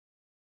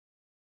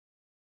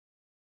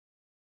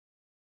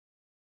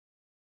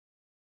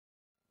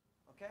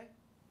Okay?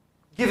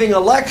 Giving a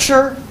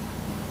lecture.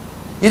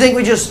 You think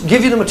we just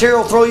give you the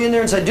material, throw you in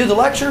there and say, do the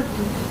lecture?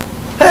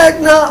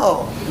 Heck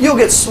no. You'll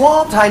get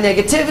swamped, high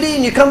negativity,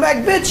 and you come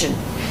back bitching.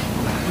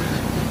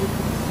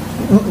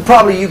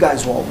 Probably you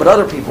guys won't, but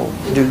other people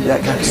do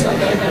that kind of stuff.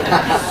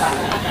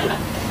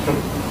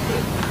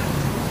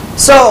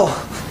 So,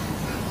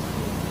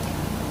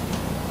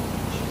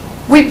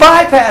 we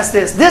bypass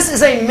this. This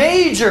is a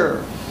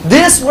major,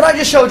 what I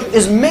just showed you,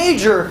 is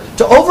major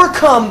to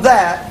overcome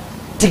that,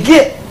 to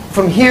get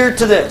from here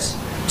to this.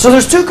 So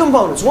there's two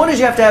components. One is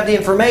you have to have the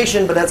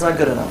information, but that's not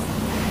good enough.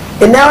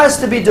 It now has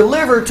to be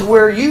delivered to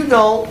where you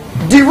don't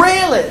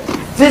derail it,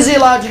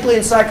 physiologically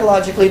and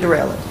psychologically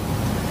derail it.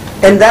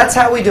 And that's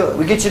how we do it.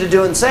 We get you to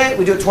do it and say it.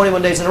 We do it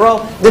 21 days in a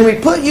row. Then we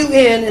put you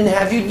in and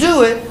have you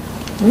do it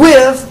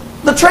with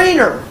the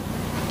trainer.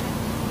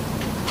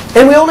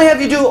 And we only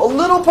have you do a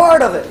little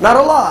part of it, not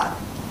a lot.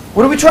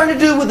 What are we trying to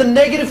do with the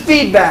negative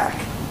feedback?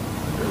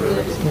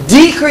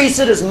 Decrease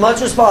it as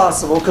much as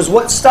possible, because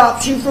what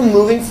stops you from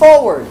moving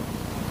forward?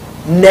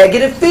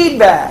 Negative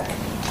feedback.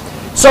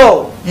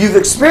 So, you've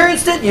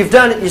experienced it, you've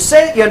done it, you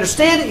say it, you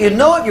understand it, you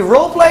know it, you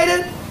role-played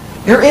it,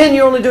 you're in,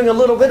 you're only doing a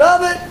little bit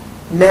of it.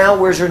 Now,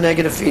 where's your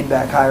negative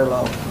feedback? High or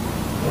low?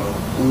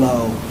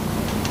 Low.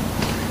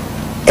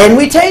 And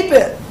we tape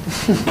it.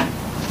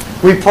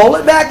 We pull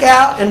it back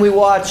out and we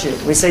watch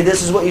it. We say,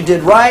 this is what you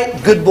did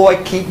right. Good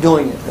boy, keep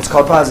doing it. That's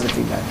called positive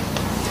feedback.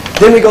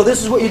 Then we go,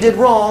 this is what you did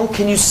wrong.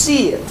 Can you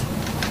see it?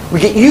 We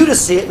get you to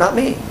see it, not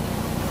me.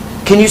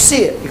 Can you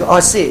see it? You go, oh, I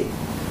see it.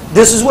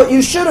 This is what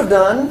you should have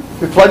done.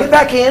 We plug it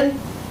back in.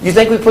 You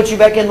think we put you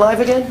back in live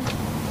again?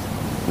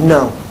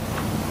 No.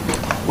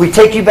 We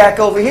take you back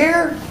over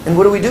here, and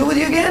what do we do with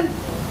you again?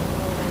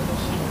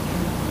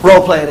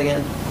 Role play it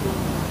again.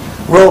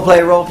 Role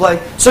play, role play.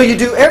 So you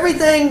do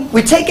everything.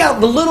 We take out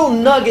the little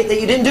nugget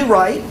that you didn't do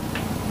right.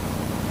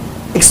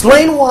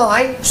 Explain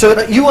why, so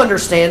that you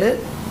understand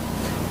it.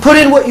 Put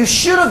in what you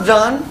should have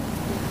done.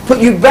 Put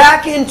you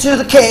back into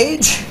the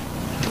cage.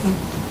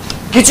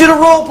 Get you to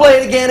role play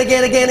it again,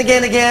 again, again,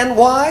 again, again.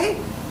 Why?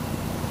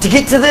 To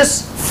get to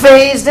this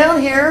phase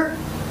down here.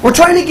 We're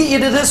trying to get you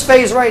to this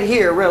phase right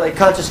here, really,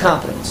 conscious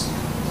competence.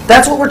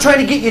 That's what we're trying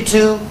to get you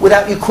to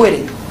without you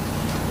quitting.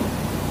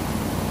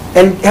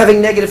 And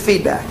having negative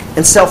feedback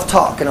and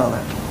self-talk and all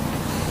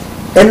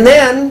that. And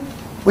then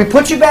we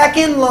put you back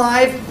in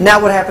live. Now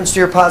what happens to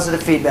your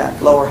positive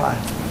feedback? Low or high?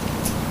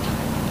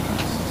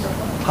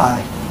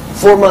 High.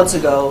 4 months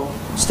ago,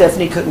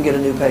 Stephanie couldn't get a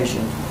new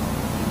patient.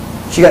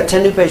 She got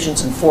 10 new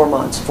patients in 4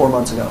 months, 4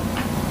 months ago.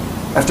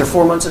 After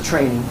 4 months of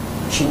training,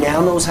 she now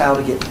knows how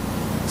to get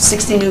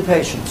 60 new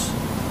patients.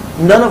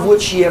 None of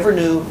which she ever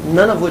knew,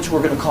 none of which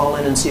we're going to call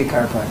in and see a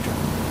chiropractor.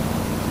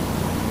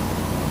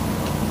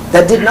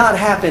 That did not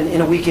happen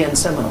in a weekend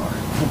seminar.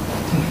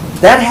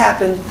 That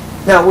happened,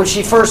 now when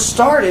she first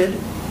started,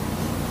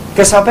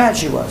 guess how bad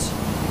she was?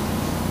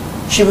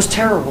 She was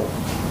terrible.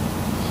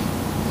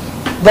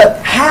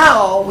 But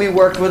how we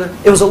worked with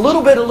her, it was a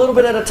little bit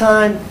at a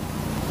time,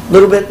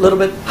 little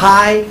bit,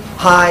 high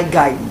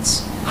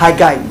guidance, high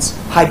guidance,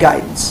 high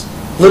guidance.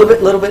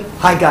 Little bit,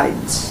 high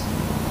guidance.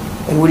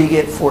 And what do you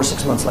get 4 or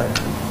 6 months later?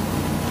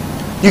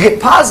 You get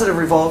positive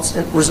results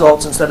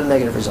instead of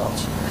negative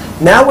results.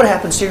 Now what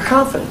happens to your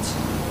confidence?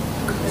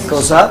 It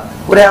goes up.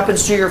 What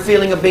happens to your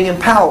feeling of being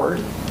empowered?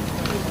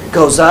 It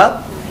goes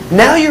up.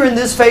 Now you're in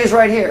this phase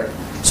right here.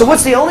 So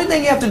what's the only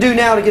thing you have to do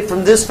now to get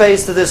from this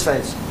phase to this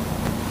phase?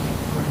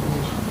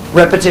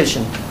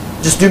 Repetition.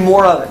 Just do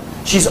more of it.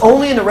 She's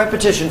only in the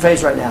repetition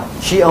phase right now.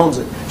 She owns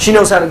it. She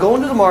knows how to go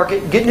into the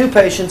market, get new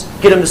patients,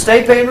 get them to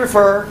stay, pay, and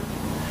refer.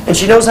 And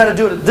she knows how to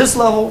do it at this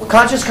level,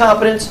 conscious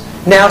competence.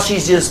 Now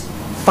she's just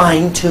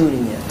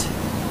fine-tuning it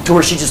to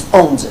where she just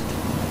owns it.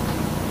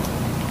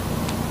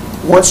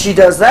 Once she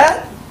does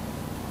that,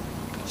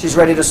 she's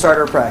ready to start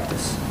her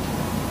practice.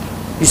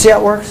 You see how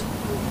it works?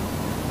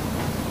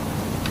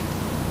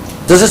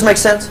 Does this make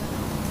sense?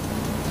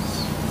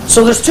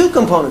 So there's two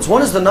components.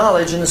 One is the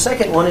knowledge, and the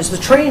second one is the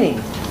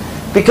training.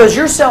 Because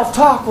your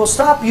self-talk will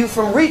stop you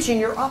from reaching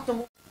your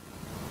optimal.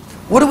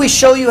 What do we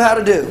show you how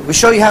to do? We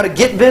show you how to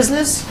get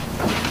business.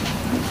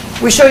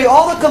 We show you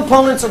all the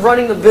components of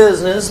running the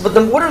business, but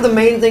what are the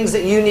main things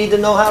that you need to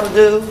know how to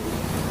do?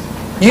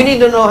 You need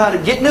to know how to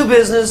get new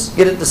business,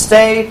 get it to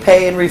stay,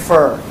 pay, and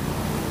refer.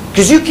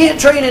 Because you can't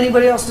train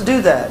anybody else to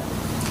do that.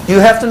 You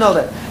have to know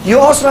that. You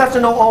also have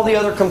to know all the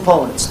other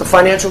components. The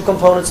financial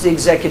components, the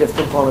executive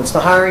components, the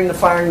hiring, the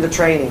firing, the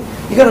training.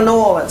 You've got to know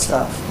all that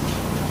stuff.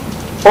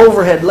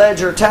 Overhead,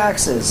 ledger,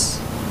 taxes,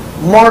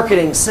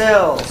 marketing,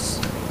 sales.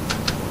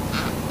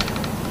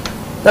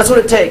 That's what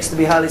it takes to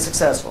be highly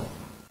successful.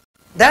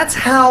 That's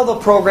how the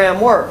program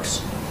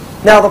works.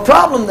 Now, the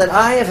problem that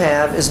I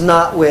have is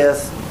not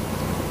with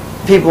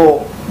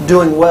people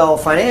doing well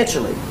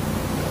financially.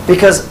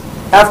 Because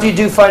after you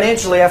do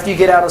financially, after you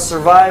get out of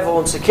survival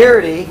and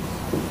security,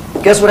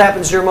 guess what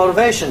happens to your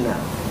motivation now?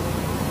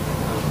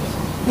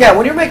 Yeah,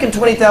 when you're making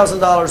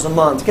 $20,000 a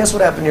month, guess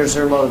what happens to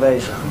your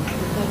motivation?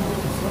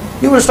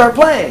 You want to start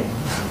playing.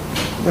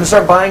 You're going to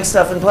start buying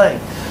stuff and playing.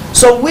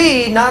 So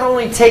we not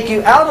only take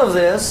you out of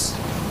this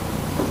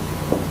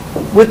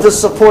with the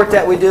support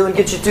that we do and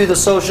get you through the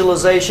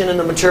socialization and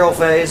the material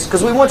phase,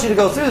 because we want you to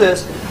go through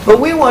this, but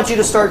we want you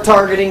to start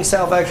targeting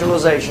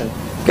self-actualization.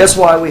 Guess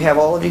why? We have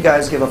all of you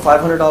guys give a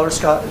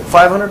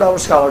 $500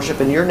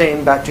 scholarship in your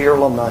name back to your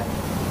alumni.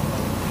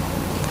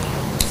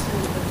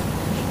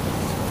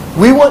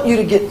 We want you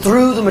to get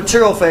through the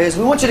material phase.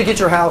 We want you to get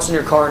your house and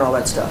your car and all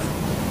that stuff.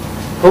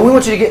 But we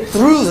want you to get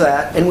through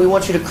that, and we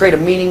want you to create a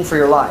meaning for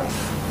your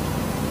life.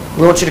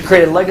 We want you to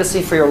create a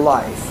legacy for your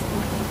life.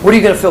 What are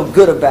you going to feel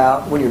good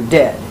about when you're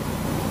dead?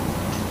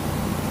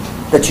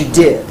 That you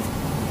did.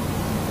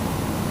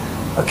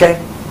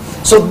 Okay?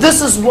 So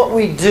this is what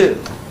we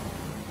do.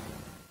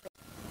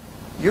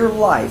 Your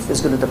life is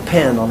going to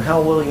depend on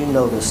how well you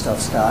know this stuff,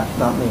 Scott,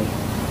 not me.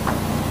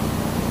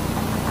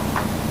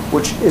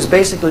 Which is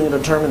basically going to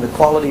determine the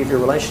quality of your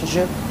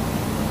relationship,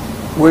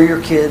 where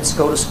your kids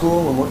go to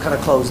school, and what kind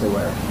of clothes they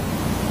wear,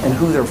 and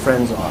who their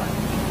friends are.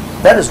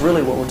 That is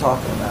really what we're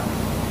talking about.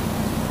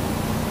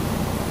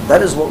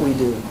 That is what we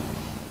do.